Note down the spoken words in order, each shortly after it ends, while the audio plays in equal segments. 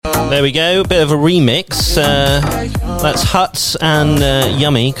There we go, bit of a remix. That's Huts and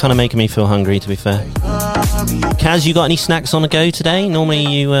Yummy, kind of making me feel hungry, to be fair. Kaz, you got any snacks on the go today? Normally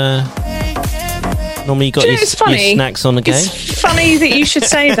you got your snacks on the go. It's funny that you should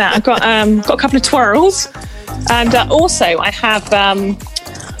say that. I've got a couple of twirls, and also I have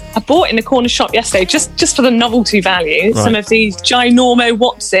I bought in the corner shop yesterday, just for the novelty value, some of these ginormo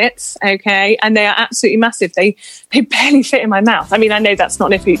Wotsits, okay, and they are absolutely massive. They barely fit in my mouth. I mean, I know that's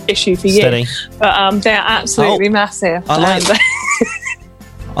not an issue for you, but they are absolutely massive. I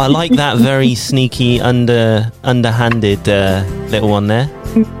like that very sneaky, underhanded little one there.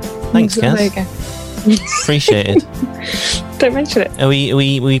 Thanks, Kaz. There you go. Appreciate it. Don't mention it. Are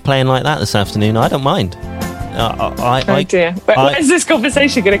we playing like that this afternoon? I don't mind. Oh dear. Where's this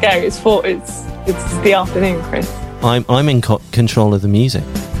conversation going to go? It's the afternoon, Chris. I'm in control of the music.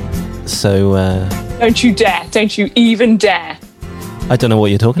 So don't you dare! Don't you even dare! I don't know what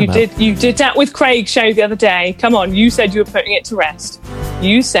you're talking about. You did that with Craig's show the other day. Come on, you said you were putting it to rest.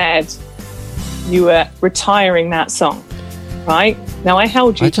 You said you were retiring that song, right? Now I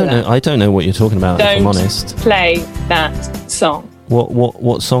held you to that. I don't know what you're talking about. If I'm honest, play that song.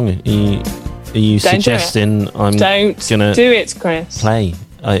 What song are you suggesting? I'm gonna do it, Chris. Play.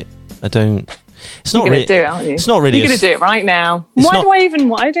 I don't. It's not really. Do it, aren't you? It's not really. You're gonna do it right now. Why do I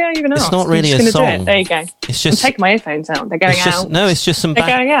even ask? It's not really a song. Do it. There you go. It's just. I'm taking my earphones out. They're going out. No, it's just some. They're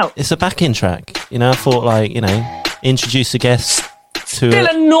going out. It's a backing track. You know, I thought introduce a guest to Still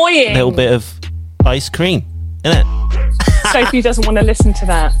annoying. Little bit of ice cream, innit? Sophie doesn't want to listen to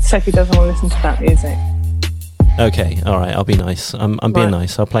that. Sophie doesn't want to listen to that music. Okay, all right, I'll be nice. I'm being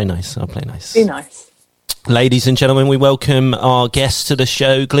nice. I'll play nice. Be nice. Ladies and gentlemen, we welcome our guest to the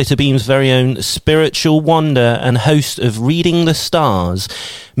show, Glitterbeam's very own spiritual wander and host of Reading the Stars,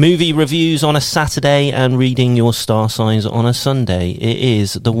 movie reviews on a Saturday and reading your star signs on a Sunday. It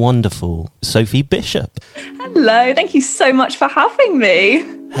is the wonderful Sophie Bishop. Hello, thank you so much for having me.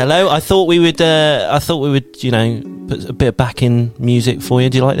 Hello, I thought we would, put a bit of backing music for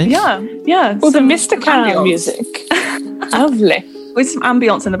you. Do you like this? Yeah. Well, the Mr. Cow music. Lovely. With some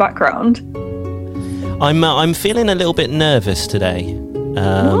ambience in the background. I'm feeling a little bit nervous today.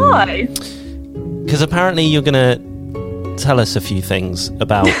 Why? Because apparently you're going to tell us a few things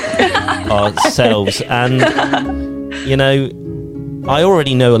about ourselves. And, I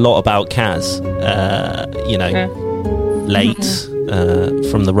already know a lot about Kaz. Late,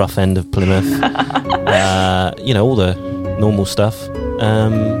 from the rough end of Plymouth. All the normal stuff.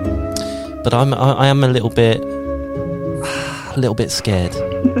 But I am a little bit scared.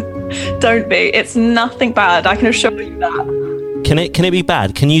 Don't be. It's nothing bad. I can assure you that. Can it be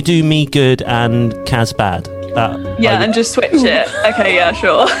bad? Can you do me good and Kaz bad? And just switch it. Okay, yeah,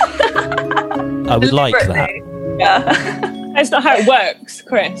 sure. I would like that. Yeah. That's not how it works,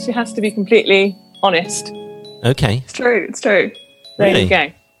 Chris. You have to be completely honest. Okay. It's true. There you go.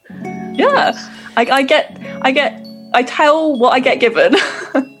 Yeah. I tell what I get given.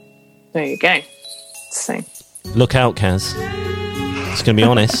 There you go. So. Look out, Kaz. It's going to be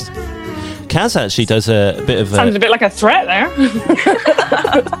honest. Kaz actually does a bit of sounded a bit like a threat there.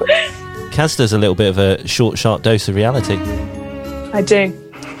 Kaz does a little bit of a short, sharp dose of reality. I do.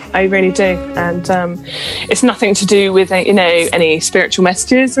 I really do. And it's nothing to do with, any spiritual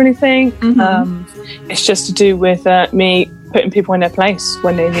messages or anything. Mm-hmm. It's just to do with me putting people in their place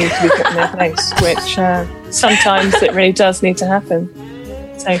when they need to be put in their place, which sometimes it really does need to happen.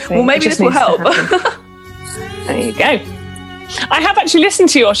 Sophie, well, maybe this will help. There you go. I have actually listened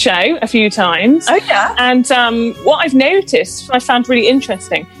to your show a few times. Oh, yeah. And what I've noticed, I found really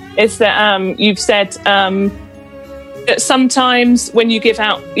interesting, is that you've said that sometimes when you give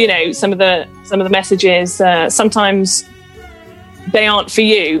out, some of the messages, sometimes they aren't for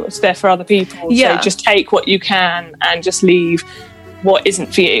you, they're for other people. Yeah. So just take what you can and just leave what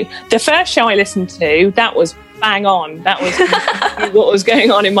isn't for you. The first show I listened to, that was bang on. That was what was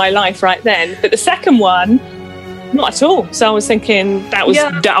going on in my life right then. But the second one, not at all. So I was thinking that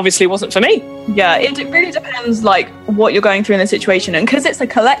obviously wasn't for me. Yeah, it really depends what you're going through in the situation. And because it's a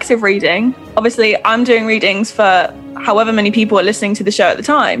collective reading, obviously I'm doing readings for however many people are listening to the show at the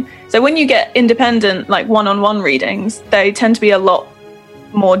time. So when you get independent, one-on-one readings, they tend to be a lot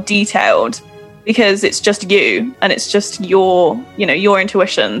more detailed because it's just you and it's just your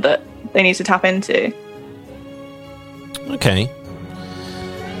intuition that they need to tap into. Okay.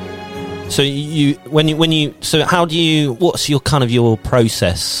 So what's your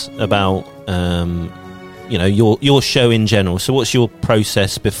process about your show in general? So what's your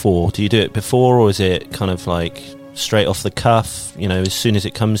process before? Do you do it before, or is it kind of straight off the cuff, as soon as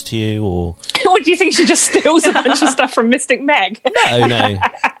it comes to you, or what do you think, she just steals a bunch of stuff from Mystic Meg? No.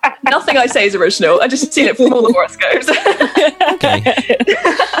 Nothing I say is original. I just seen it from all the horoscopes. Okay.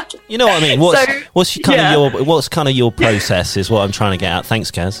 You know what I mean? What's kind of your process is what I'm trying to get at.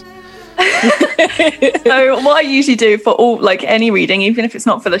 Thanks, Kaz. So what I usually do for all, like, any reading, even if it's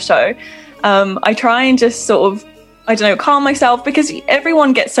not for the show, I try and just sort of, I don't know, calm myself, because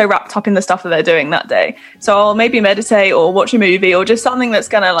everyone gets so wrapped up in the stuff that they're doing that day. So I'll maybe meditate or watch a movie or just something that's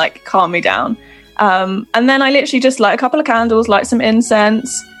gonna like calm me down. And then I literally just light a couple of candles, light some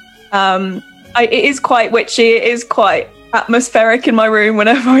incense. It is quite witchy. It is quite atmospheric in my room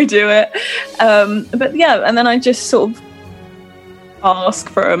whenever I do it. But yeah, and then I just sort of ask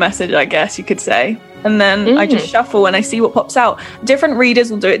for a message, I guess you could say. And then I just shuffle and I see what pops out. Different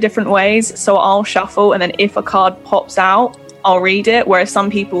readers will do it different ways. So I'll shuffle, and then if a card pops out, I'll read it. Whereas some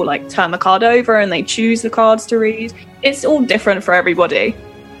people like turn the card over and they choose the cards to read. It's all different for everybody.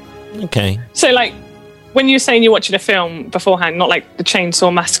 Okay. So, like, when you're saying you're watching a film beforehand, not like the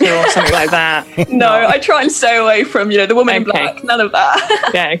Chainsaw Massacre or something like that. No, I try and stay away from, the Woman in Black. None of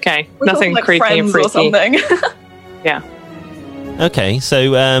that. Yeah, okay. We're Nothing like creepy and freaky. Or something. Yeah. Okay,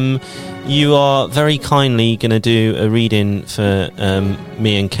 so you are very kindly going to do a reading for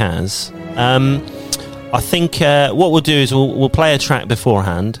me and Kaz. I think what we'll do is we'll play a track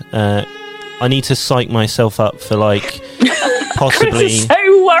beforehand. I need to psych myself up for, like, possibly... Chris is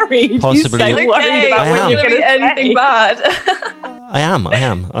so worried. Possibly. He's so worried about when you're going to anything bad. I am.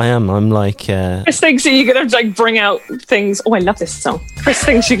 I'm like... Chris thinks that you're going to, like, bring out things... Oh, I love this song. Chris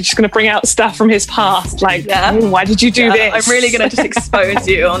thinks you're just going to bring out stuff from his past. Like, why did you do this? I'm really going to just expose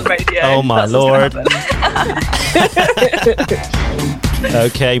you on radio. Oh, my Lord.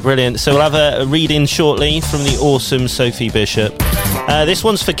 Okay, brilliant. So we'll have a reading shortly from the awesome Sophie Bishop. This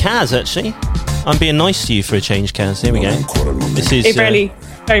one's for Kaz, actually. I'm being nice to you for a change, Kaz. Here we go. This is... It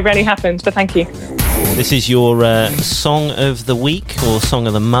very rarely happens, but thank you. This is your song of the week or song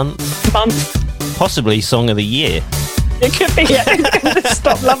of the month. Possibly song of the year. It could be. I'm going to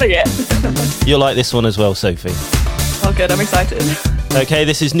stop loving it. You'll like this one as well, Sophie. Oh, good. I'm excited. Okay,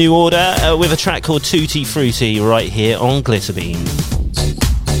 this is New Order with a track called Tutti Frutti right here on Glitterbeam.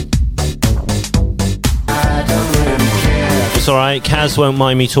 It's alright, Kaz won't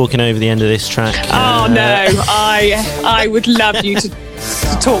mind me talking over the end of this track. Oh no, I would love you to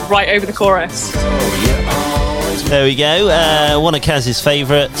talk right over the chorus. There we go, one of Kaz's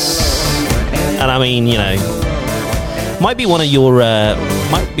favourites. And I mean, might be one of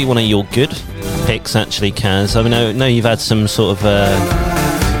your good picks, actually, Kaz. I mean, I know you've had some sort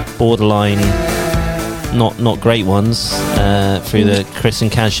of borderline not great ones through the Chris and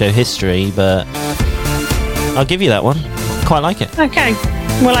Kaz show history, but I'll give you that one. Quite like it. Okay.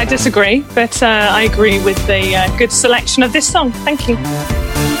 Well, I disagree, but I agree with the good selection of this song. Thank you.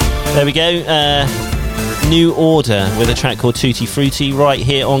 There we go. New Order with a track called Tutti Frutti right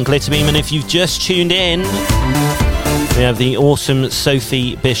here on Glitterbeam. And if you've just tuned in, we have the awesome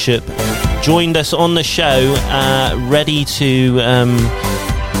Sophie Bishop joined us on the show, ready to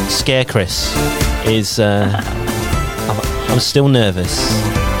scare Chris. I'm still nervous.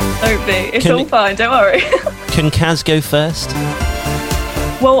 Don't be. It's all fine. Don't worry. Can Kaz go first?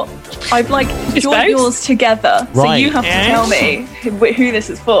 Well, I've joined yours together, right. So you have to tell me who this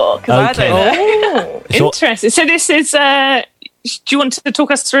is for, because I don't know. Oh, interesting. So this is. Do you want to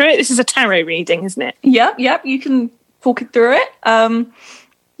talk us through it? This is a tarot reading, isn't it? Yep. You can talk it through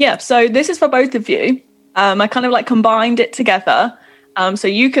it. So this is for both of you. I kind of combined it together. So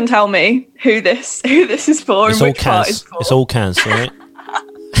you can tell me who this is for and which part is for. It's all Kaz, right?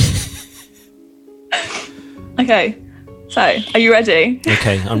 Okay, so are you ready?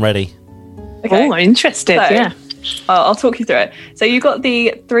 Okay, I'm ready. Okay. Oh, I'm interested, yeah. I'll talk you through it. So you got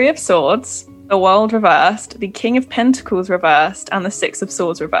the Three of Swords, the World reversed, the King of Pentacles reversed, and the Six of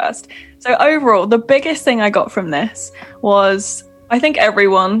Swords reversed. So overall, the biggest thing I got from this was, I think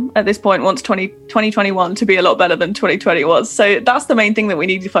everyone at this point wants 2021 to be a lot better than 2020 was. So that's the main thing that we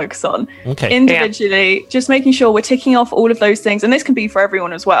need to focus on. Okay. Individually, just making sure we're ticking off all of those things. And this can be for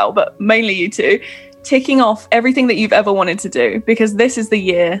everyone as well, but mainly you two. Ticking off everything that you've ever wanted to do, because this is the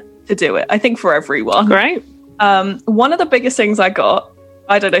year to do it, I think, for everyone. Great. One of the biggest things I got,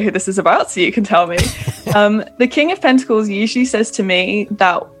 I don't know who this is about, so you can tell me. The King of Pentacles usually says to me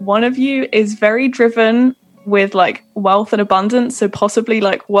that one of you is very driven with wealth and abundance, so possibly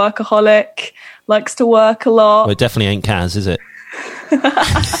workaholic, likes to work a lot. Well, it definitely ain't Kaz, is it?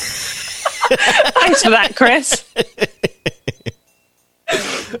 Thanks for that, Chris.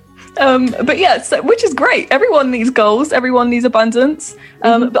 But yeah, which is great. Everyone needs goals. Everyone needs abundance.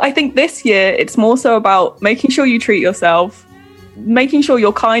 But I think this year it's more so about making sure you treat yourself, making sure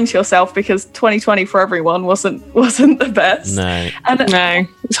you're kind to yourself, because 2020 for everyone wasn't the best. No. No,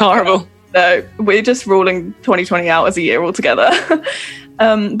 it's horrible. No, we're just ruling 2020 out as a year altogether.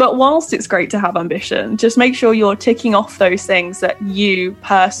 But whilst it's great to have ambition, just make sure you're ticking off those things that you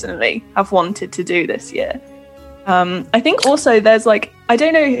personally have wanted to do this year. I think also there's like, I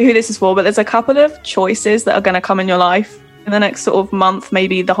don't know who this is for, but there's a couple of choices that are going to come in your life in the next sort of month,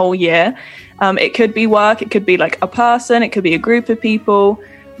 maybe the whole year. It could be work, it could be like a person, it could be a group of people,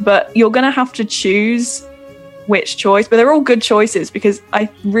 but you're going to have to choose which choice, but they're all good choices, because I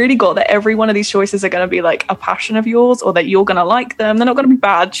really got that every one of these choices are going to be like a passion of yours, or that you're going to like them. They're not going to be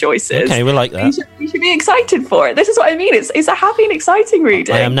bad choices. Okay, we like that. You should be excited for it. This is what I mean. It's a happy and exciting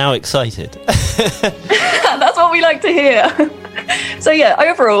reading. I am now excited. That's what we like to hear. So yeah,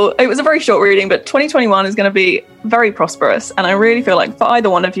 overall, it was a very short reading, but 2021 is going to be very prosperous, and I really feel like for either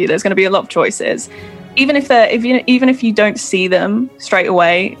one of you, there's going to be a lot of choices. Even if you don't see them straight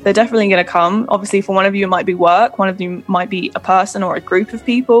away, they're definitely going to come. Obviously, for one of you, it might be work. One of you might be a person or a group of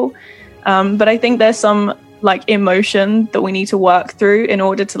people. But I think there's some like emotion that we need to work through in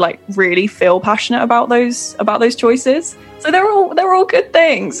order to like really feel passionate about those choices. So they're all good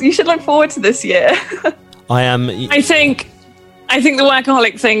things. You should look forward to this year. I think the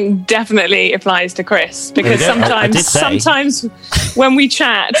workaholic thing definitely applies to Chris, because sometimes when we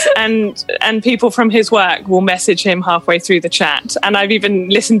chat and people from his work will message him halfway through the chat, and I've even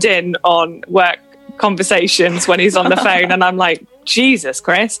listened in on work conversations when he's on the phone, and I'm like, Jesus,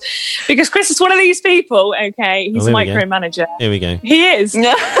 Chris, because Chris is one of these people. Okay, he's a micromanager. Here we go. He is.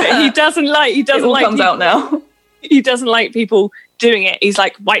 But he doesn't like comes out now. He doesn't like people doing it. He's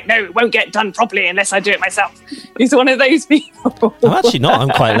like, wait, no, it won't get done properly unless I do it myself. He's one of those people. I'm actually not. I'm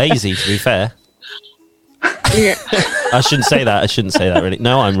quite lazy, to be fair. Yeah. I shouldn't say that, really.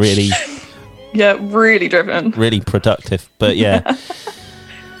 No, I'm really... Yeah, really driven. Really productive. But yeah.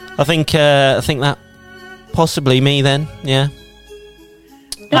 I think that possibly me then, yeah.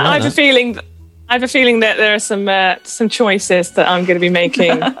 I have a feeling that there are some choices that I'm going to be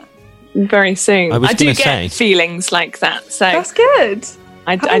making very soon. I do get feelings like that, so that's good.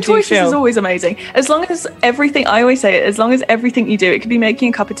 I do choices feel is always amazing. As long as everything, I always say it, as long as everything you do, it could be making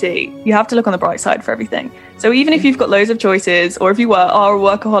a cup of tea. You have to look on the bright side for everything. So even if you've got loads of choices, or if you are a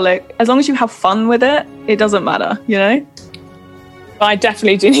workaholic, as long as you have fun with it, it doesn't matter, you know? I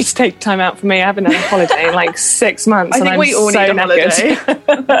definitely do need to take time out for me. I haven't had a holiday in like 6 months. I think we all need a holiday.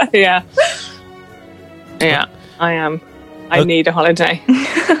 Yeah. Yeah, I am. I need a holiday.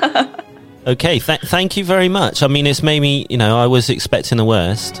 Okay, thank you very much. I mean, it's made me, I was expecting the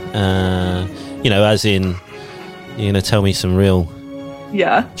worst. As in, you're going to tell me some real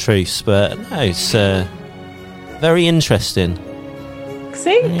truths. But no, it's very interesting.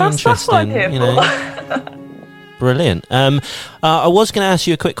 See, that's what I'm here for. Brilliant. I was going to ask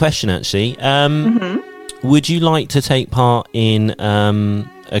you a quick question, actually. Would you like to take part in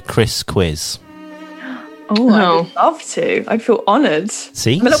a Chris quiz? Oh, I would love to. I'd feel honoured.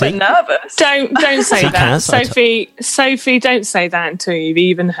 See? I'm a little bit nervous. Don't say that. Sophie, don't say that until you've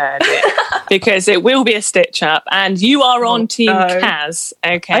even heard it. Because it will be a stitch up, and you are on Team Kaz,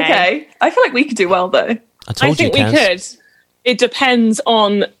 okay? I feel like we could do well, though. I think we could. It depends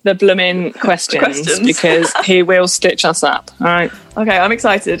on the blooming questions. Because he will stitch us up. All right. Okay, I'm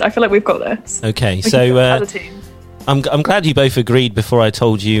excited. I feel like we've got this. Okay, so as a team. I'm glad you both agreed before I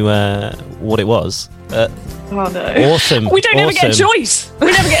told you what it was. Oh no! Awesome. We don't ever get a choice. We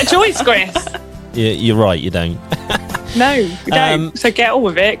never get a choice, Chris. You're right. You don't. No, you don't. So get on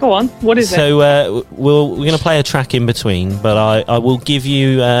with it. Go on. What is it? So we're going to play a track in between, but I will give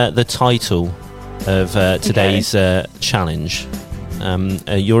you the title of today's challenge.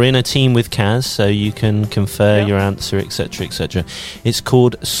 You're in a team with Kaz, so you can confer your answer, etc., etc. It's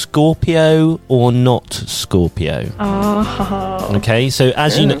called Scorpio or Not Scorpio. Oh. Okay, so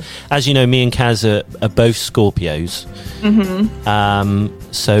as you know, me and Kaz are both Scorpios.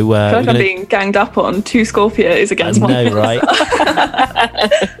 So I feel like I'm being ganged up on 2 Scorpios against one. I know, right?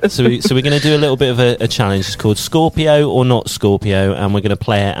 So we're going to do a little bit of a challenge. It's called Scorpio or Not Scorpio, and we're going to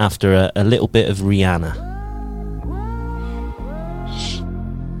play it after a little bit of Rihanna.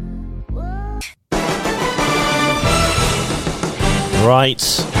 Right,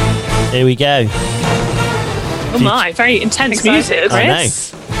 here we go. Oh my, very intense music, Chris. I know.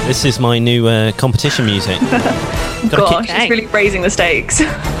 This is my new competition music. Gosh, it's really raising the stakes.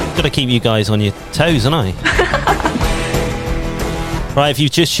 Got to keep you guys on your toes, haven't I? Right, if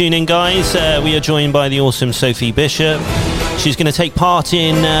you've just tuned in, guys, we are joined by the awesome Sophie Bishop. She's going to take part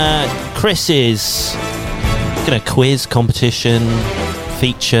in Chris's quiz, competition,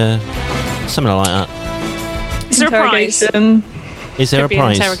 feature, something like that. Is there a prize? Is there a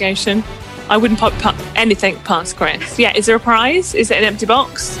prize? Interrogation. I wouldn't put anything past Chris. Yeah, is there a prize? Is it an empty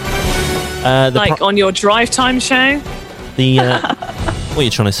box? On your drive time show? What are you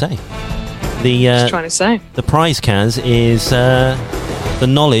trying to say? Just trying to say. The prize, Kaz, is the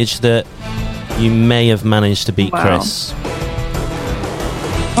knowledge that you may have managed to beat Chris.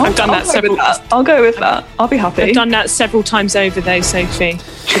 I've done that several. I'll go with that. I'll be happy. I've done that several times over, though, Sophie.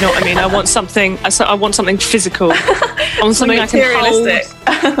 Do you know what I mean? I want something. I want something physical. I want something I can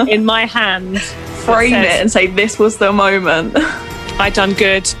hold in my hand. Frame it and say, "This was the moment." I done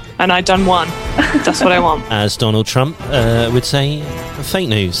good, and I done one. That's what I want. As Donald Trump would say, fake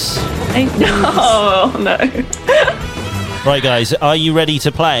news. Fake news. Oh no. Right, guys, are you ready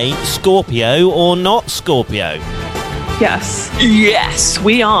to play Scorpio or not Scorpio? Yes. Yes,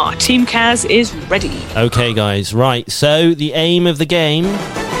 we are. Team Kaz is ready. Okay, guys, right. So the aim of the game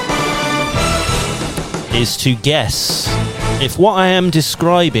is to guess if what I am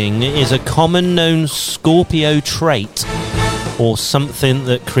describing is a common known Scorpio trait or something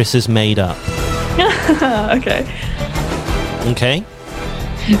that Chris has made up. Okay. Okay.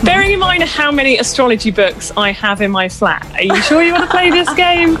 Bearing in mind how many astrology books I have in my flat, are you sure you want to play this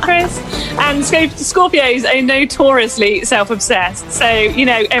game, Chris? And Scorpios are notoriously self-obsessed, so, you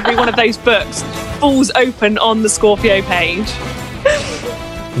know, every one of those books falls open on the Scorpio page.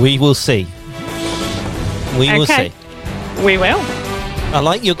 We will see. We will see. We will. I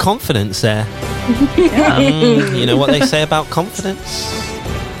like your confidence there. Yeah. You know what they say about confidence?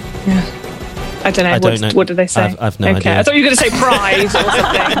 Yeah. I don't know. What do they say? I've no idea. I thought you were going to say prize or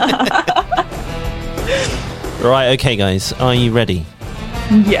something. Right, okay, guys. Are you ready?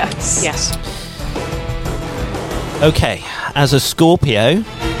 Yes. Yes. Okay. As a Scorpio,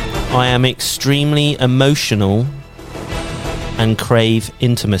 I am extremely emotional and crave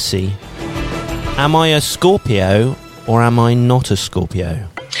intimacy. Am I a Scorpio or am I not a Scorpio?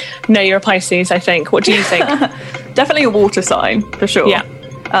 No, you're a Pisces, I think. What do you think? Definitely a water sign, for sure. Yeah.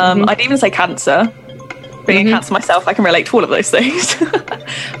 I'd even say Cancer. Being a Cancer myself, I can relate to all of those things.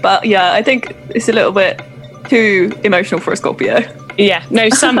 But yeah, I think it's a little bit too emotional for a Scorpio. Yeah, no,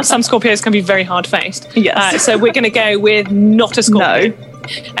 some Scorpios can be very hard-faced. Yes. So we're going to go with not a Scorpio.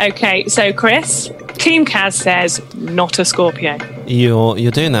 No. Okay, so Chris, Team Kaz says not a Scorpio.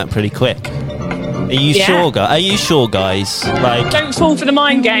 You're doing that pretty quick. Are you sure, guys? Are you sure, guys? Like, don't fall for the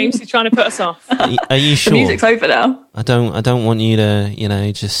mind games. You're trying to put us off. Are you sure? The music's over now. I don't want you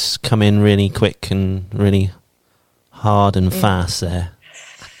to, just come in really quick and really hard and fast there.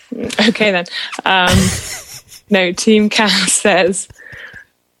 Okay then. No, Team Kaz says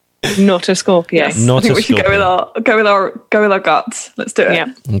not a Scorpio. Yes, Not I think a we should Scorpio. go with our guts. Let's do it.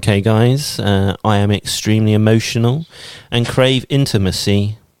 Yeah. Okay, guys. I am extremely emotional and crave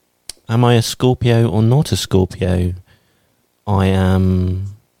intimacy. Am I a Scorpio or not a Scorpio? I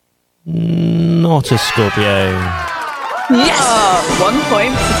am not a Scorpio. Yes! 1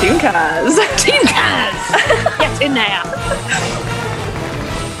 point to Team Kaz. Team Kaz! Get in there.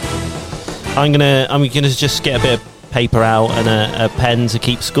 I'm gonna just get a bit of paper out and a pen to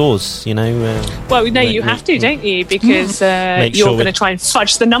keep scores. Well, no, you have to, don't you? Because you're sure going to try and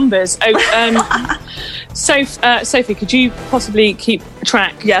fudge the numbers. Sophie, could you possibly keep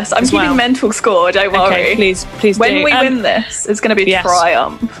track? Yes, I'm keeping mental score. Don't worry. Okay, please when do. we win this, it's going to be a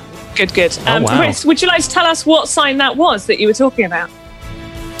triumph. Good. Oh, wow. Chris, would you like to tell us what sign that was that you were talking about?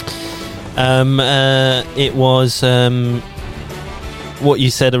 It was what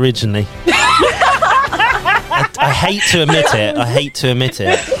you said originally. I hate to admit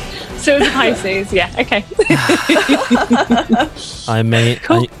it. So it was a Pisces, yeah. Okay. I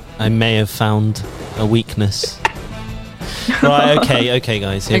may have found a weakness. Right, okay,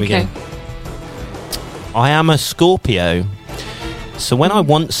 guys, here we go. I am a Scorpio. So when I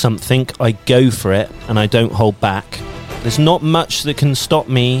want something, I go for it and I don't hold back. There's not much that can stop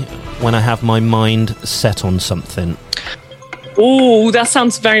me when I have my mind set on something. Oh, that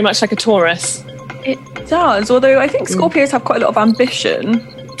sounds very much like a Taurus. It does, although I think Scorpios have quite a lot of ambition.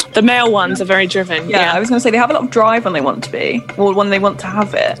 The male ones are very driven. Yeah, I was going to say they have a lot of drive when they want to be, or when they want to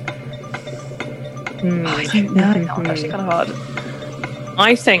have it. I don't know. It's actually kind of hard.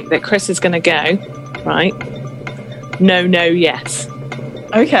 I think that Chris is going to go, right? No, yes.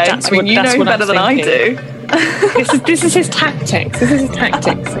 Okay, you know better than I do. This is his tactics. Sophie.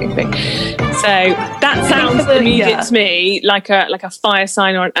 So that sounds immediate to me like a fire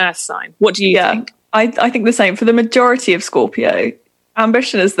sign or an earth sign. What do you think? I think the same. For the majority of Scorpio,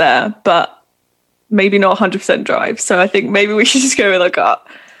 ambition is there, but maybe not 100% drive. So I think maybe we should just go with our gut.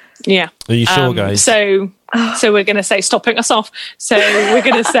 Yeah. Are you sure, guys? So we're going to say, stop putting us off. So we're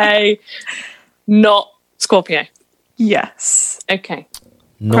going to say not Scorpio. Yes. Okay.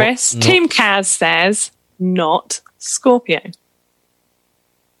 Chris, Team Kaz says not Scorpio.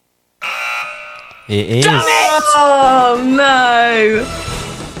 It is. Damn it! Oh no!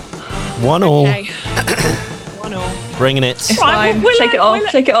 1-1. Okay. 1-1. Bringing it. It's fine. Shake it off.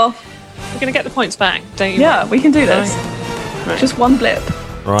 Shake it off. We're going to get the points back, don't you? Yeah, we can do this. Right. Just one blip.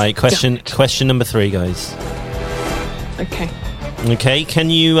 Right, question number 3, guys. Okay. Okay, can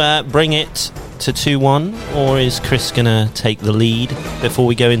you bring it to 2-1, or is Chris going to take the lead before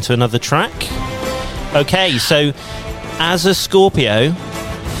we go into another track? Okay, so as a Scorpio,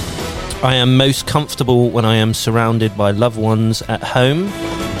 I am most comfortable when I am surrounded by loved ones at home.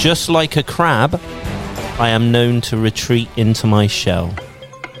 Just like a crab, I am known to retreat into my shell.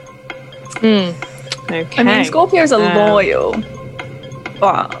 Okay. I mean, Scorpios are loyal,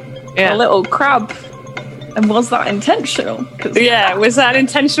 but a little crab. And was that intentional? Yeah, was that an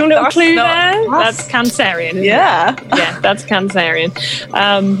intentional little clue there? That's Cancerian, isn't it? Yeah, that's Cancerian.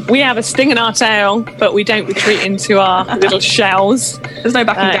 We have a sting in our tail, but we don't retreat into our little shells. There's no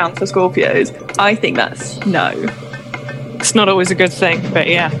backing down for Scorpios. I think that's no. It's not always a good thing, but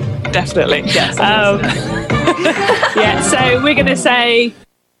yeah, definitely. Yes. Yeah, so we're going to say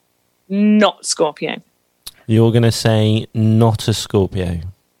not Scorpio. You're going to say not a Scorpio.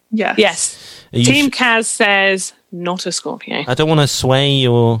 Yes. Team Kaz says not a Scorpio. I don't want to sway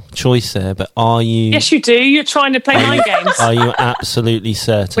your choice there, but are you... Yes, you do. You're trying to play mind games. Are you absolutely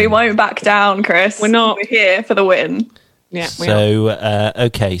certain? We won't back down, Chris. We're not. We're here for the win. Yeah. So,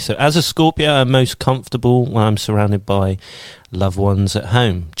 okay. So as a Scorpio, I'm most comfortable when I'm surrounded by loved ones at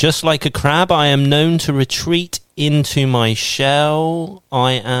home. Just like a crab, I am known to retreat into my shell.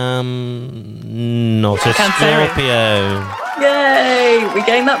 I am not a Scorpio. Yay! We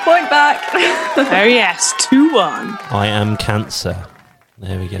gained that point back. Oh yes, 2-1. I am Cancer.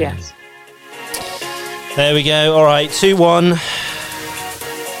 There we go. Yes. There we go. All right, 2-1.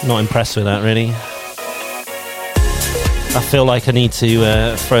 Not impressed with that, really. I feel like I need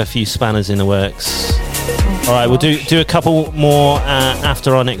to throw a few spanners in the works. All right, we'll do a couple more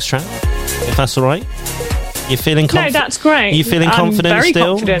after our next track, if that's all right. You feeling confident? No, that's great. Are you feeling confident very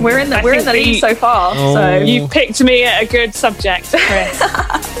still? Confident. We're in the lead so far. Oh. So you picked me at a good subject, Chris.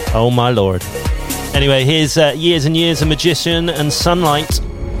 Oh my lord. Anyway, here's Years and Years, A Magician and Sunlight.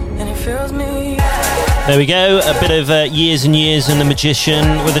 And it fills me. There we go, a bit of Years and Years and The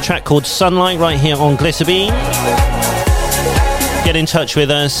Magician with a track called Sunlight right here on Glitterbeam. Get in touch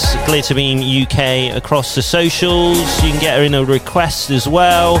with us, Glitterbeam UK, across the socials. You can get her in a request as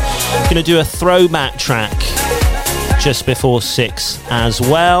well. Going to do a throwback track just before 6 as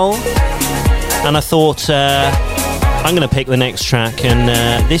well. And I thought I'm going to pick the next track, and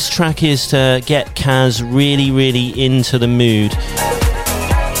this track is to get Kaz really, really into the mood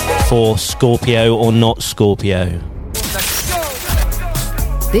for Scorpio or not Scorpio.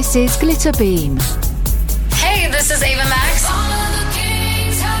 This is Glitterbeam. Hey, this is Ava Max.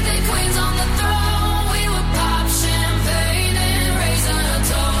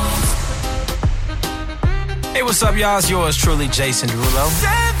 Hey, what's up, y'all? It's yours truly, Jason Derulo.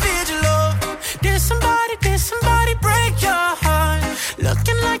 Savage love. Did somebody break your heart?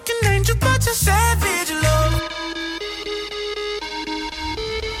 Looking like an angel, but you're savage love.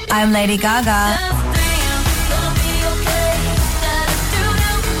 I'm Lady Gaga.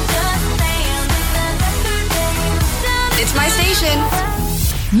 It's my station.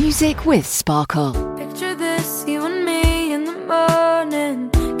 Music with Sparkle. Picture this, you and me in the morning,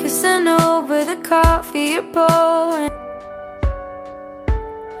 kissing over the coffee you're pouring.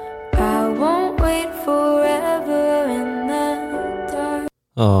 I won't wait forever in the dark.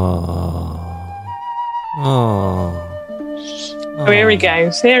 Oh. Here he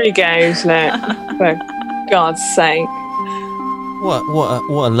goes. Look, for God's sake.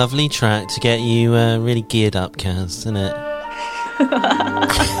 What a lovely track to get you really geared up, Kaz, isn't it?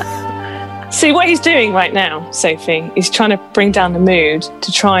 See, what he's doing right now, Sophie, is trying to bring down the mood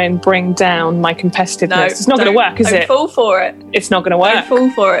to try and bring down my competitiveness. no, it's not going to work, is it? Don't fall for it. It's not going to work. Don't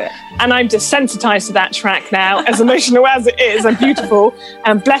fall for it. And I'm desensitized to that track now, as emotional as it is and beautiful.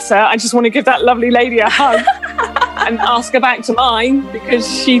 And bless her, I just want to give that lovely lady a hug and ask her back to mine, because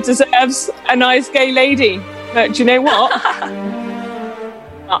she deserves a nice gay lady. But do you know what?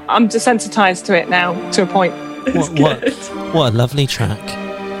 I'm desensitized to it now, to a point. What a lovely track.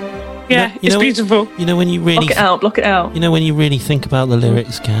 Yeah, it's beautiful. You know when you really Block it out. You know when you really think about the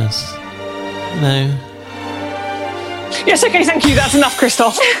lyrics, Kaz. You know. Yes, okay, thank you. That's enough,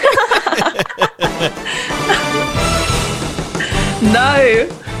 Christoph. No.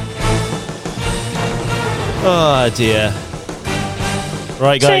 Oh dear.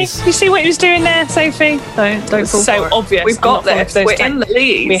 Right, guys. See, you see what he was doing there, Sophie? Don't fall So for it. obvious. We've I'm got not falling this. for those We're in the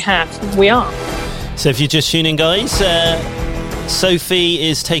lead. We have. We are. So if you're just tuning, guys, Sophie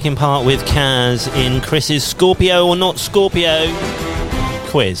is taking part with Kaz in Chris's Scorpio or Not Scorpio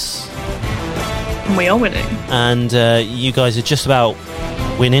quiz. And we are winning. And you guys are just about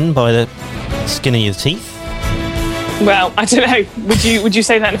winning by the skin of your teeth. Well, I don't know. Would you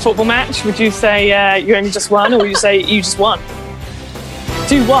say that in a football match? Would you say you only just won, or would you say you just won?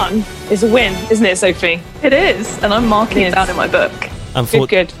 2-1 is a win, isn't it, Sophie? It is, and I'm marking it down in my book.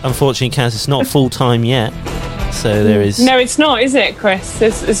 Good. Unfortunately, Kaz, it's not full time yet, so there is No, it's not, is it, Chris?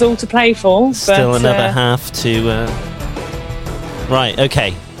 It's all to play for. still but, another half to. Right.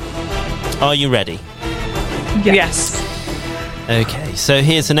 Okay. Are you ready? Yes. Okay. So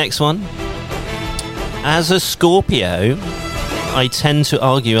here's the next one. As a Scorpio, I tend to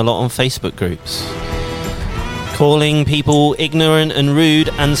argue a lot on Facebook groups, calling people ignorant and rude,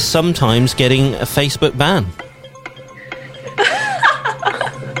 and sometimes getting a Facebook ban.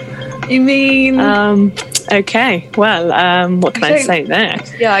 You mean... Okay. Well, what can I say there?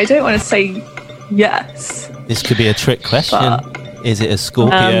 Yeah, I don't want to say yes. This could be a trick question. Is it a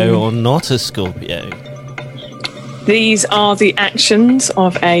Scorpio or not a Scorpio? These are the actions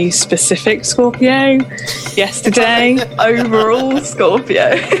of a specific Scorpio yesterday. Overall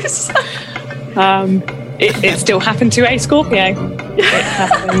Scorpios. It still happened to a Scorpio. It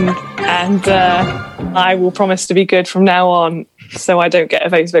happened, and I will promise to be good from now on, so I don't get a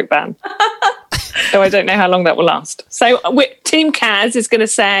Facebook ban. So I don't know how long that will last. So Team Kaz is going to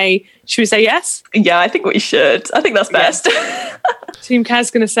say, should we say yes? Yeah, I think we should. I think that's best. Team Kaz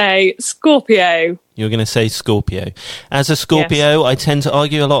is going to say Scorpio. You're going to say Scorpio. As a Scorpio, I tend to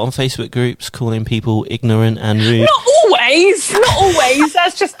argue a lot on Facebook groups, calling people ignorant and rude. Not always. Not always.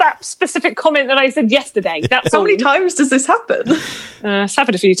 That's just that specific comment that I said yesterday. That's How many times does this happen? It's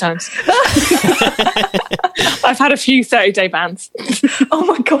happened a few times. I've had a few 30-day bans. Oh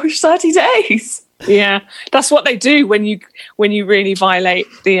my gosh, 30 days. Yeah, that's what they do when you really violate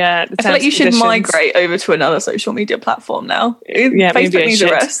the I feel like you should migrate over to another social media platform now. Yeah, Facebook needs a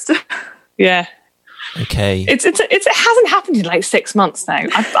rest. Yeah. Okay. It hasn't happened in like 6 months now.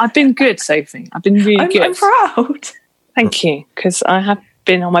 I've been good, Sophie. I've been really good. I'm proud. Thank you, because I have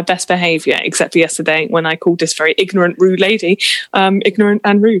been on my best behaviour, except for yesterday when I called this very ignorant, rude lady ignorant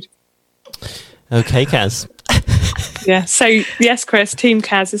and rude. Okay, Kaz. Yeah. So yes, Chris. Team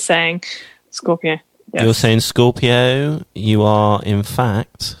Kaz is saying Scorpio. Yes. You're saying Scorpio. You are, in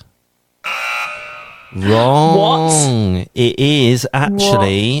fact, wrong. What? It is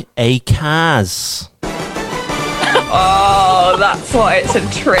actually a Kaz. Oh, that's why it's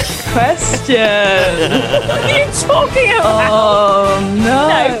a trick question. What are you talking about? Oh, no.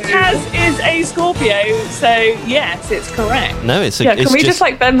 No, Kaz is a Scorpio, so yes, it's correct. No, it's a. Yeah, it's can we just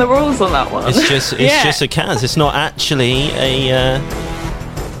like bend the rules on that one? It's just a Kaz. It's not actually a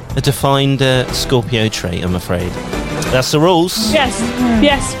defined Scorpio trait, I'm afraid. That's the rules.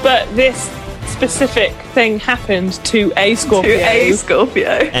 Yes, but this specific thing happened to a Scorpio.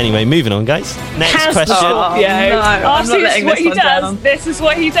 Anyway, moving on, guys. Next Kaz question. Scorpio. I'm not letting this one down. This is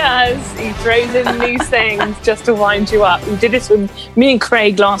what he does. He throws in these things just to wind you up. We did this with me and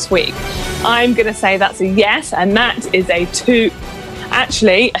Craig last week. I'm going to say that's a yes, and that is a 2.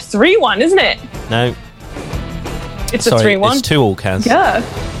 Actually, a 3-1, isn't it? No. It's a 3-1. It's 2-all, Kaz. Yeah.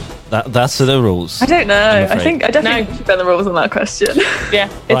 That's the rules. I don't know. I'm I afraid. definitely should bend the rules on that question. Yeah,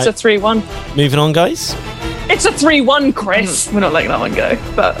 it's a 3-1. Moving on, guys. It's a 3-1, Chris. We're not letting that one go,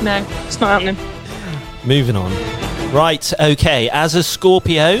 but No, it's not happening. Moving on. Right, okay. As a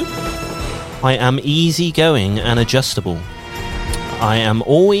Scorpio, I am easygoing and adjustable. I am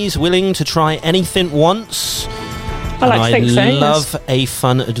always willing to try anything once. I like to think so, yes. love a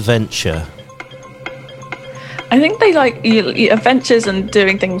fun adventure. I think they like adventures and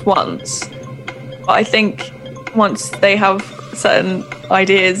doing things once. But I think once they have certain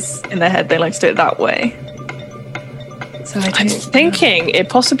ideas in their head, they like to do it that way. So I'm thinking it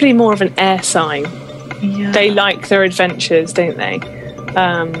possibly more of an air sign. Yeah. They like their adventures, don't they?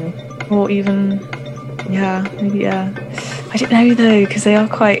 Or even, maybe, yeah. I don't know though, because they are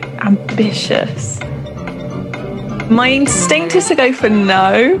quite ambitious. My instinct is to go for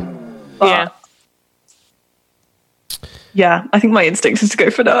no. But yeah, I think my instinct is to go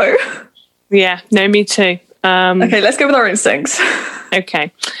for no. Yeah, no, me too. Okay, let's go with our instincts.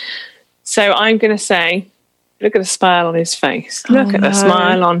 Okay. So I'm going to say, look at the smile on his face. Look at the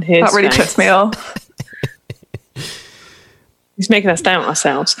smile on his face. That really puts me off. He's making us doubt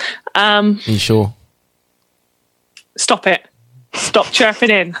ourselves. Are you sure? Stop it. Stop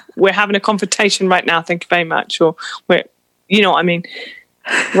chirping in. We're having a confrontation right now. Thank you very much. Or you know what I mean.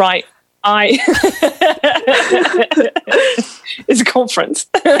 Right. It's a conference.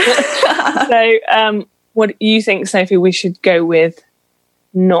 So, what do you think, Sophie, we should go with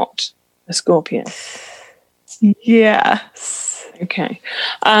not a Scorpio? Yes. Okay.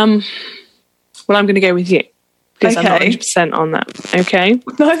 Well, I'm going to go with you because I'm not 100% on that. Okay.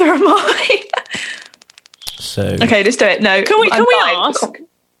 Neither am I. So okay, just do it. No. Can we ask?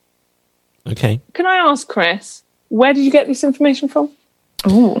 Okay. Can I ask, Chris, where did you get this information from?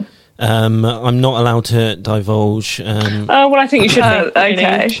 Ooh. I'm not allowed to divulge. Well, I think you should.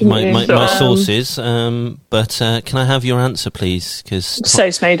 Okay. My sources. But can I have your answer, please? Because so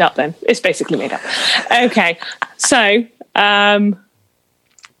it's made up. Then it's basically made up. Okay. So I'm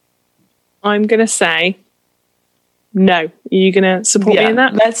going to say no. Are you going to support me in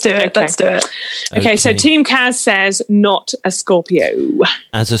that? Let's do it. Okay. Let's do it. Okay. So Team Kaz says not a Scorpio.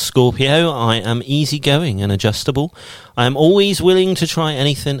 As a Scorpio, I am easygoing and adjustable. I am always willing to try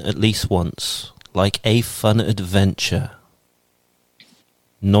anything at least once, like a fun adventure.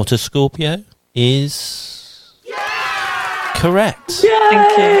 Not a Scorpio is correct.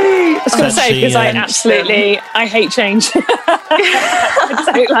 Thank you. I was going to say, because Actually, I hate change.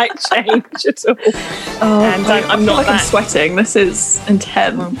 I don't like change at all. And I'm not I'm sweating. This is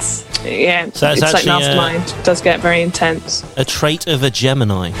intense. Yeah, So that's it's like actually, Mastermind. It does get very intense. a trait of a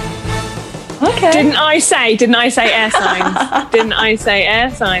Gemini. Okay. Didn't I say air signs? Didn't I say air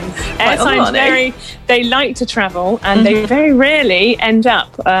signs? Air signs they like to travel and they very rarely end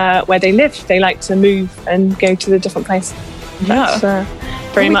up where they live. They like to move and go to the different places. That's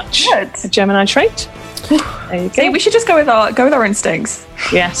very much a Gemini trait. There you go. See, we should just go with our instincts.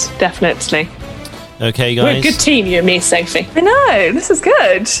 Yes, definitely. Okay, We're a guys. good team, you and me, Sophie. I know, this is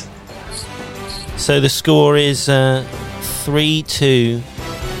good. So the score is 3-2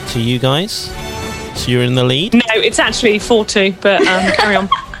 to you guys. So you're in the lead. No, it's actually 4-2, but carry on.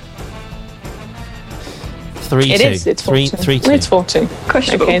 3-2. It is. It's 4-2. 3-2. It's 4-2.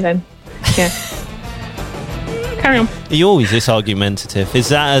 Questionable. Okay, then. Yeah. Carry on. You're always this argumentative. Is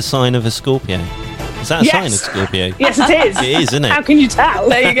that a sign of a Scorpio? Is that a Yes. sign of Scorpio? Yes, it is. It is, isn't it? How can you tell?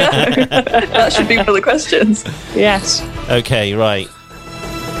 There you go. That should be one of the questions. Yes. Okay, right.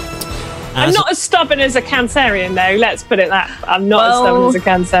 I'm not as stubborn as a Cancerian, though. Let's put it that. I'm not as stubborn as a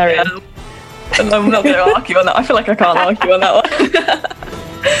Cancerian. And I'm not going to argue on that. I feel like I can't argue on that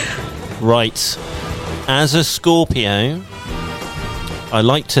one. Right. As a Scorpio, I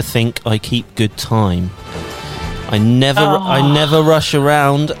like to think I keep good time. I never rush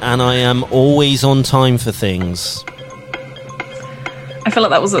around, and I am always on time for things. I feel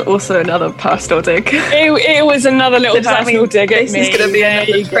like that was also another personal dig. It was another little personal dig at This me. is going to be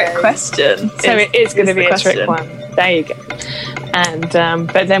another trick question. So it is going to be a trick one. There you go. And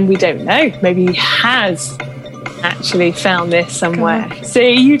but then we don't know. Maybe he has actually found this somewhere.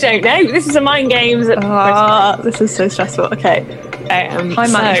 See, you don't know. This is a mind games. This is so stressful. Okay.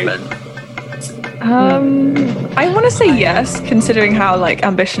 Time management. I want to say yes, considering how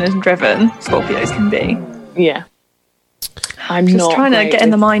ambitious and driven Scorpios can be. Yeah. I'm just not trying to get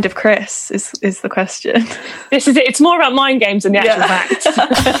in the mind of Chris is the question. This is it. It's more about mind games than the actual facts.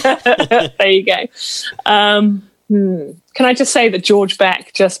 There you go. Can I just say that George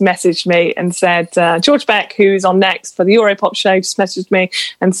Beck just messaged me and said, George Beck, who's on next for the Europop show, just messaged me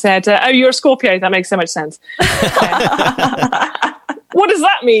and said, oh, you're a Scorpio. That makes so much sense. What does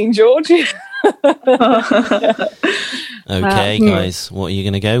that mean, George? Okay, guys, what are you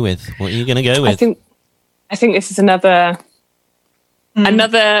going to go with? I think this is another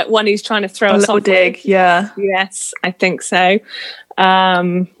one he's trying to throw a us little off dig. with. Yeah. Yes, I think so.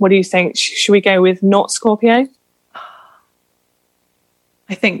 What do you think? Should we go with not Scorpio?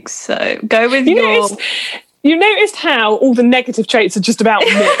 I think so. Go with You noticed how all the negative traits are just about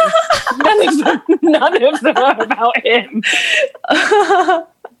me. None of them are about him.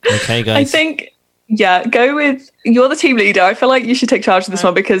 Okay, guys. I think, go with, you're the team leader. I feel like you should take charge of this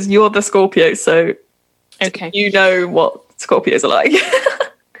one because you're the Scorpio, so you know what Scorpios are like.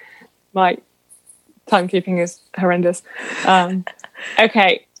 My timekeeping is horrendous.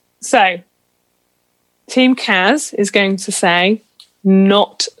 Okay, so Team Kaz is going to say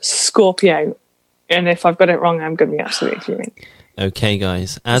not Scorpio. And if I've got it wrong, I'm going to be absolutely fuming. Okay,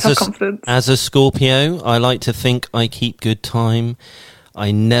 guys. As a Scorpio, I like to think I keep good time.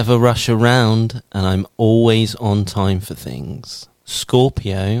 I never rush around, and I'm always on time for things.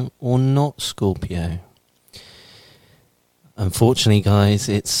 Scorpio or not Scorpio? Unfortunately, guys,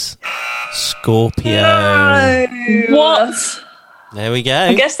 it's Scorpio. No. What? There we go.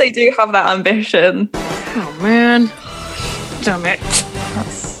 I guess they do have that ambition. Oh, man. Damn it.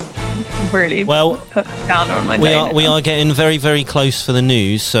 really put a downer on my day. We are getting very, very close for the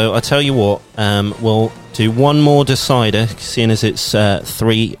news. So I tell you what, we'll do one more decider, seeing as it's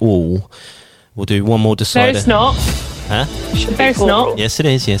 3-all. We'll do one more decider. No, it's not. Huh? No, it's not. Yes, it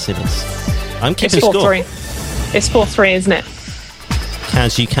is. Yes, it is. I'm keeping It's score. 4-3. It's 4-3, isn't it?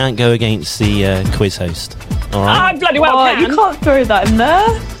 Kaz, you can't go against the quiz host. All right. I bloody well can. You can't throw that in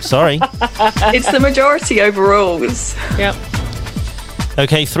there. Sorry. It's the majority over rules. Yep.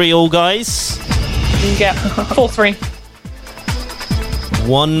 Okay, 3-all, guys. You can get 4-3.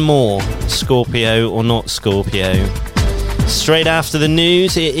 One more, Scorpio or not Scorpio. Straight after the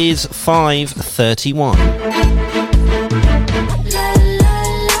news, it is 5:31.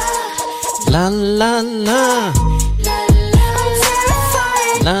 La la la.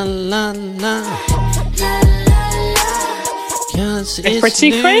 La la la. Cause it's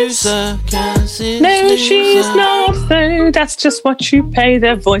Pretty Chris? loser, cause it's No, loser. she's not. Though. That's just what you pay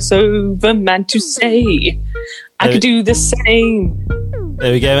their voiceover man to say. I could do the same,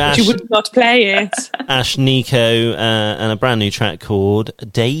 There we go, but Ash. you would not play it. Ash, Nico, and a brand new track called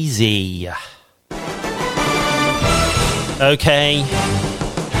Daisy. Okay.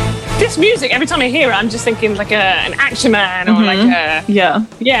 This music, every time I hear it, I'm just thinking like an Action Man or like a Yeah.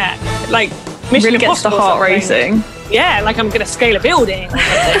 like Mission Really gets the Impossible heart or something. racing. Yeah, like I'm going to scale a building. Or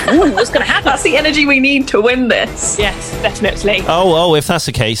something. Ooh, what's going to happen? That's the energy we need to win this. Yes, definitely. Oh, if that's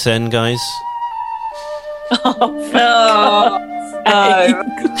the case then, guys. Oh,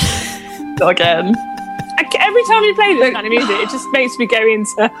 not again. Every time you play this kind of music, it just makes me go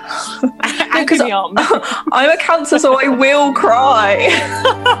into agony arms. I'm a Cancer, so I will cry.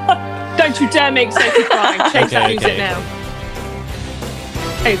 Don't you dare make Sophie cry. Change that music Okay. now.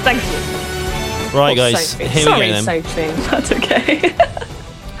 Oh, thank you. Right, Oh, guys, Sophie. here Sorry, we go then. Sophie. That's okay.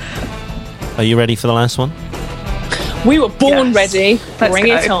 Are you ready for the last one? We were born Yes. ready. Let's Bring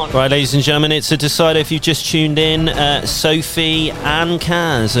go. it on. Right, ladies and gentlemen, it's a decider. If you've just tuned in, Sophie and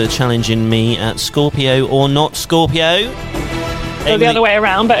Kaz are challenging me at Scorpio or not Scorpio. Or the other way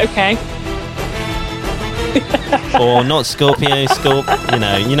around, but okay. Or not Scorpio,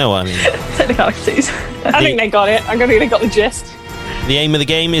 you know what I mean. Technicalities. I think they got it. I think they got the gist. The aim of the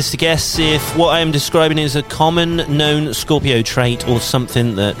game is to guess if what I am describing is a common known Scorpio trait or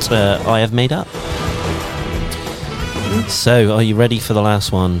something that I have made up. So, are you ready for the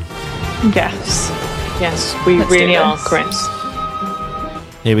last one? Yes. Yes, we Let's do really are, this. Chris.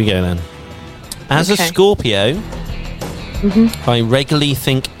 Here we go then. As a Okay. Scorpio, I regularly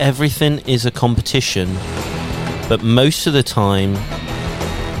think everything is a competition, but most of the time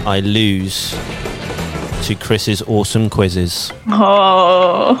I lose to Chris's awesome quizzes.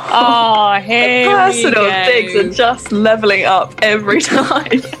 Oh. Oh, here Personal we go. digs are just leveling up every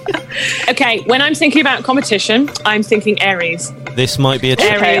time. Okay, when I'm thinking about competition, I'm thinking Aries. This might be a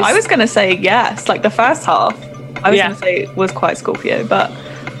Aries. Okay, I was going to say yes, like the first half. I was Yeah. going to say it was quite Scorpio, but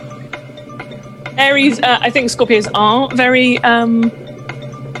Aries, I think Scorpios are very,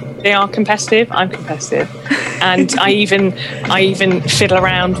 they are competitive. I'm competitive. And I even fiddle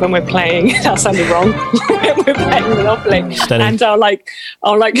around when we're playing. That sounded wrong. When we're playing Monopoly. Steady. And I'll like,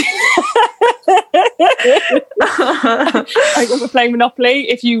 like when we're playing Monopoly,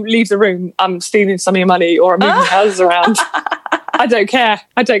 if you leave the room, I'm stealing some of your money or I'm moving houses around. I don't care.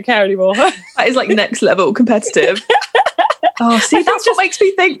 I don't care anymore. that is like next level competitive. Oh, see, that's what makes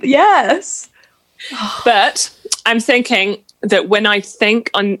me think yes. But I'm thinking that when I think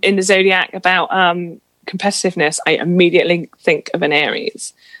in the Zodiac about competitiveness, I immediately think of an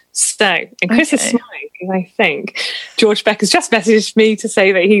Aries. So, and Chris is Okay. smiling because I think George Beck has just messaged me to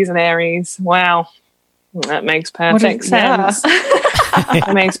say that he's an Aries. Wow. That makes perfect sense.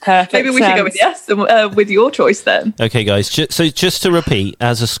 That makes perfect sense. Maybe we should go with yes with your choice then. Okay, guys. So just to repeat,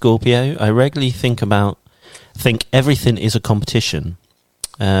 as a Scorpio, I regularly think everything is a competition,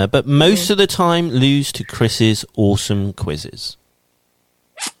 but most of the time lose to Chris's awesome quizzes.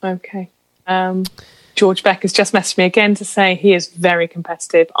 Okay. George Beck has just messaged me again to say he is very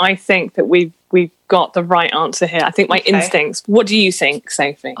competitive. I think that we've got the right answer here. I think my instincts. What do you think,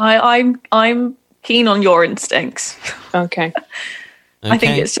 Sophie? I'm keen on your instincts. Okay. I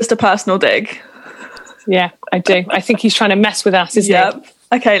think it's just a personal dig. Yeah, I do. I think he's trying to mess with us, isn't Yep.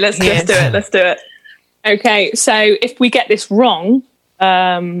 Okay, let's do it. Let's do it. he? Okay, so if we get this wrong,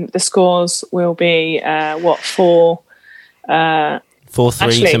 the scores will be 4-3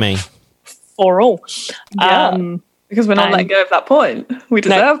 4-3 to me. 4-all. Yeah. Because we're not and- letting go of that point. We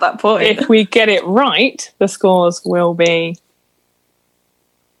deserve that point. If we get it right, the scores will be.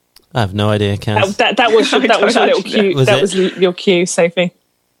 I have no idea, Kaz. That was your little cue. Was That it? was your cue, Sophie.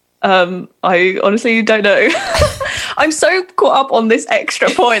 I honestly don't know. I'm so caught up on this extra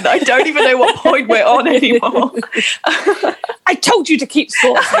point that I don't even know what point we're on anymore. I told you to keep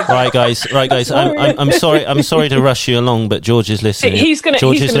score. Right, guys. I'm sorry to rush you along, but George is listening.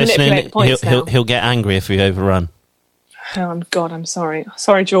 George is listening. He'll get angry if we overrun. Oh God, I'm sorry.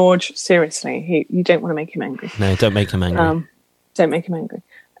 Sorry, George. Seriously, you don't want to make him angry. No, don't make him angry. Don't make him angry.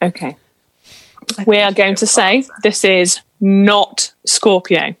 Okay. We are going to say this is not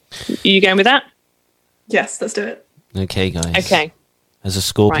Scorpio. Are you going with that? Yes, let's do it. Okay, guys. Okay. As a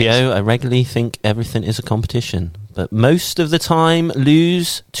Scorpio, I regularly think everything is a competition, but most of the time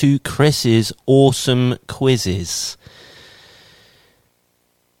lose to Chris's awesome quizzes.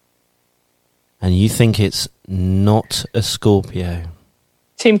 And you think it's not a Scorpio.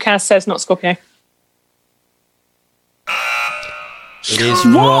 Team Kaz says not Scorpio. It is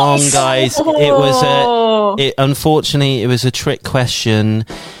wrong, guys. Unfortunately, it was a trick question.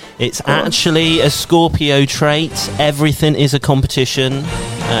 It's actually a Scorpio trait. Everything is a competition.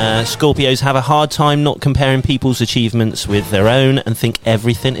 Scorpios have a hard time not comparing people's achievements with their own and think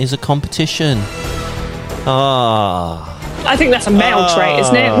everything is a competition. I think that's a male trait,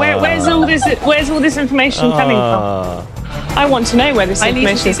 isn't it? Where's all this information coming from? I want to know where this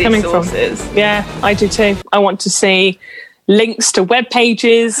information is coming from. Yeah, I do too. I want to see links to web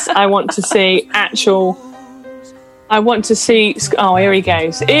pages. I want to see oh, here he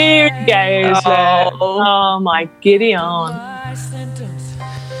goes. Oh my Gideon.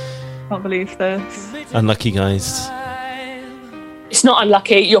 Can't believe this. Unlucky, guys. It's not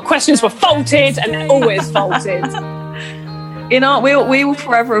unlucky. Your questions were faulted and they're always faulted. We will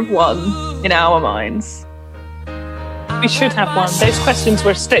forever have won in our minds. We should have won. Those questions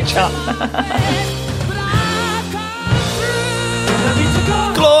were a stitch up.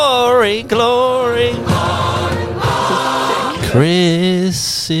 Glory, glory.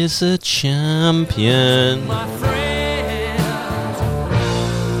 Chris is a champion.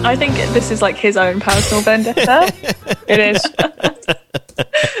 I think this is like his own personal vendetta. It is.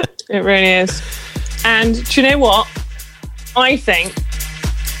 It really is. And do you know what? I think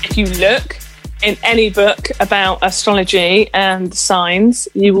if you look in any book about astrology and signs,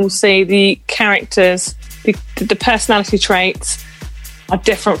 you will see the characters, the personality traits are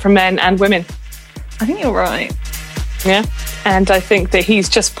different from men and women. I think you're right. Yeah. And I think that he's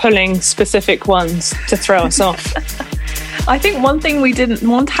just pulling specific ones to throw us off. I think one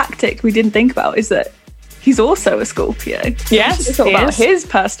tactic we didn't think about is that he's also a Scorpio. Yes, it's all about his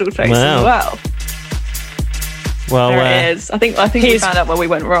personal traits as well. Well, there it is. I think we found out where we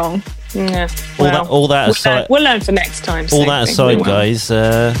went wrong. Yeah. All that aside, we'll learn for next time. All that aside, guys,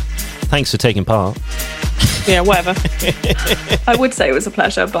 thanks for taking part. Yeah, whatever. I would say it was a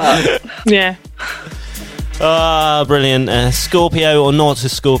pleasure, but yeah. Brilliant. Scorpio or not a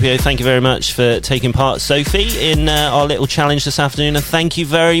Scorpio, thank you very much for taking part, Sophie, in our little challenge this afternoon. And thank you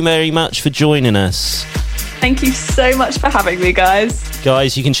very, very much for joining us. Thank you so much for having me, guys.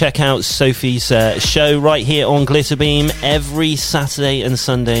 Guys, you can check out Sophie's show right here on Glitterbeam every Saturday and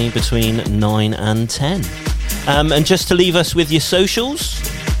Sunday between 9 and 10. And just to leave us with your socials.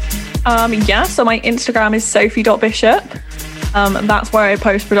 So my Instagram is sophie.bishop. That's where I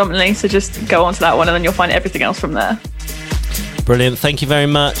post predominantly, so just go onto that one and then you'll find everything else from there. Brilliant. Thank you very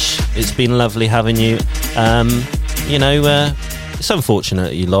much. It's been lovely having you. It's unfortunate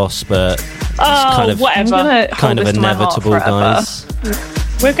that you lost, but it's kind of inevitable, guys.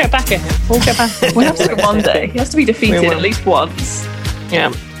 We'll get back at him. We'll have to one day. He has to be defeated at least once.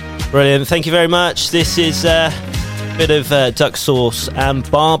 Yeah. Brilliant. Thank you very much. This is a bit of duck sauce and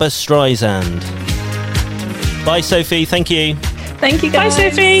Barbra Streisand. Bye, Sophie. Thank you. Thank you, guys.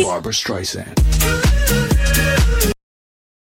 Bye, Sophie. Barbra Streisand.